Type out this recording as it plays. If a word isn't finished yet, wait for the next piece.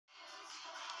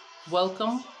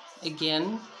Welcome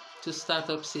again to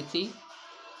Startup City.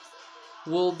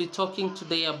 We'll be talking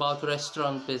today about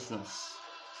restaurant business.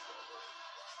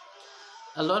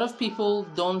 A lot of people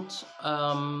don't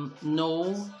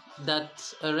know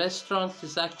that a restaurant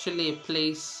is actually a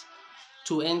place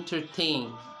to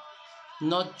entertain,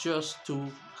 not just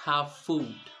to have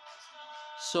food.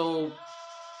 So,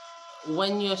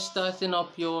 when you're starting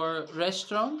up your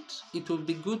restaurant, it would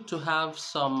be good to have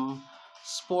some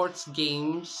sports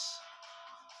games,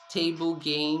 table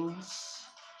games,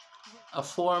 a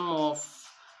form of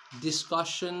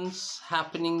discussions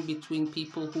happening between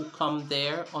people who come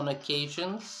there on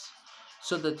occasions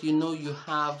so that you know you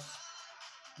have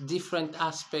different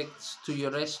aspects to your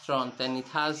restaurant and it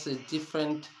has a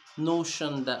different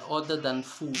notion that other than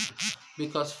food,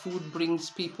 because food brings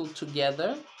people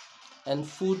together, and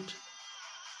food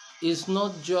is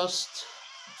not just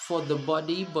for the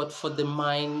body but for the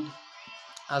mind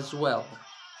as well.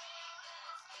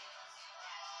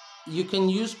 You can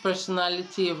use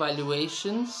personality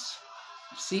evaluations.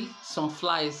 See, some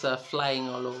flies are flying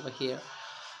all over here.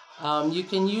 You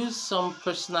can use some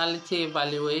personality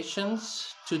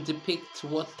evaluations to depict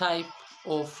what type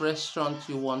of restaurant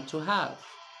you want to have.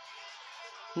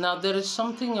 Now, there is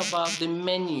something about the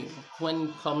menu when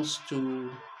it comes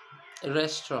to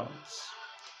restaurants.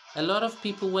 A lot of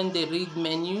people, when they read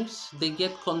menus, they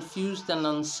get confused and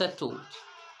unsettled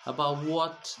about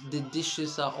what the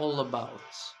dishes are all about.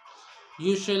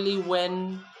 Usually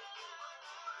when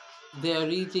they are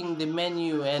reading the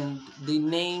menu and the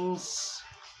names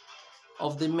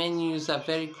of the menus are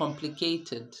very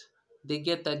complicated, they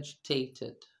get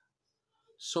agitated.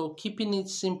 So keeping it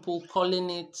simple, calling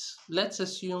it, let's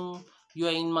assume you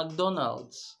are in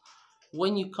McDonald's.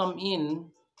 When you come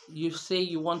in, you say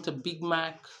you want a Big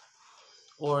Mac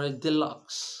or a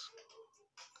deluxe.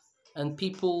 And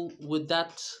people with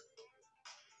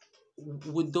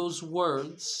those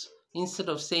words, instead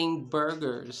of saying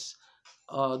burgers,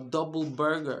 double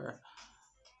burger,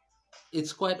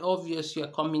 it's quite obvious you're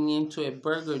coming into a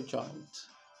burger joint.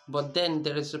 But then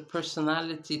there is a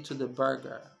personality to the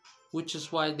burger, which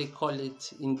is why they call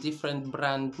it in different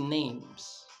brand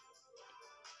names.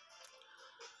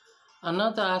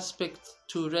 Another aspect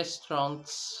to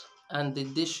restaurants and the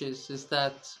dishes is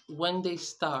that when they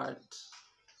start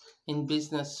in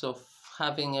business of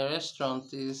having a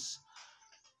restaurant is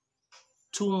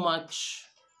too much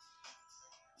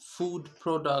food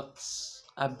products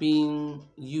are being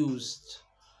used.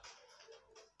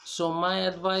 So my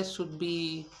advice would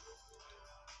be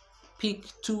pick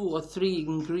 2 or 3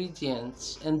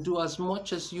 ingredients and do as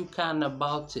much as you can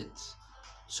about it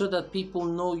so that people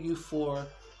know you for,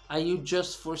 are you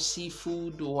just for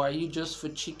seafood, or are you just for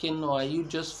chicken, or are you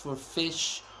just for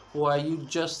fish, or are you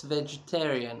just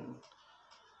vegetarian?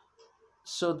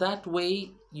 So that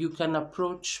way you can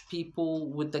approach people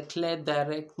with a clear,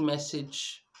 direct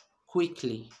message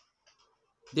quickly.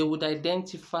 They would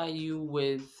identify you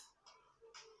with,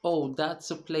 oh,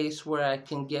 that's a place where I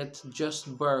can get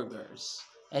just burgers.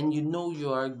 And you know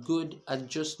you are good at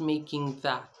just making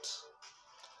that.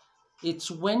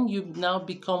 It's when you now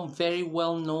become very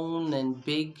well known and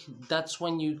big, that's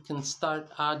when you can start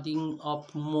adding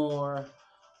up more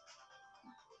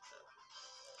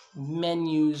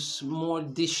menus, more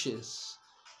dishes.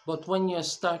 But when you're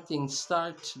starting,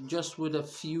 start just with a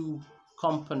few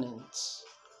components.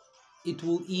 It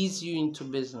will ease you into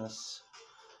business.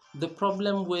 The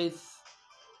problem with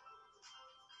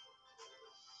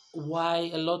why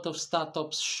a lot of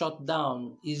startups shut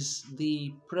down is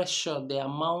the pressure, the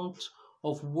amount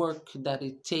of work that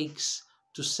it takes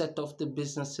to set off the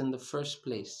business in the first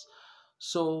place.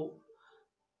 So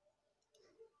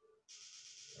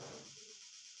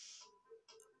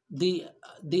the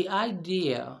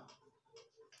idea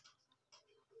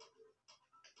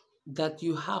that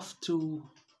you have to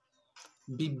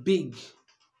be big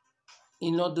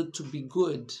in order to be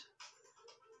good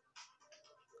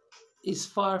is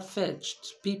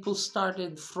far-fetched. People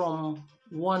started from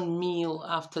one meal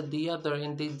after the other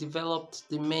and they developed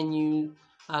the menu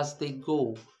as they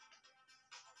go.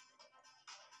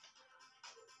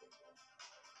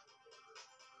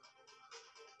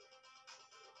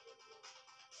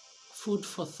 Food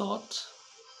for thought.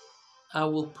 I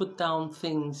will put down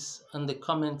things in the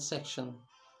comment section,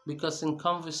 because in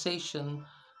conversation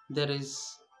there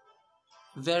is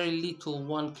very little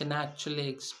one can actually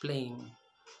explain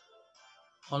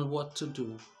on what to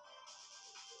do.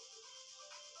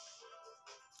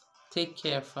 Take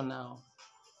care for now.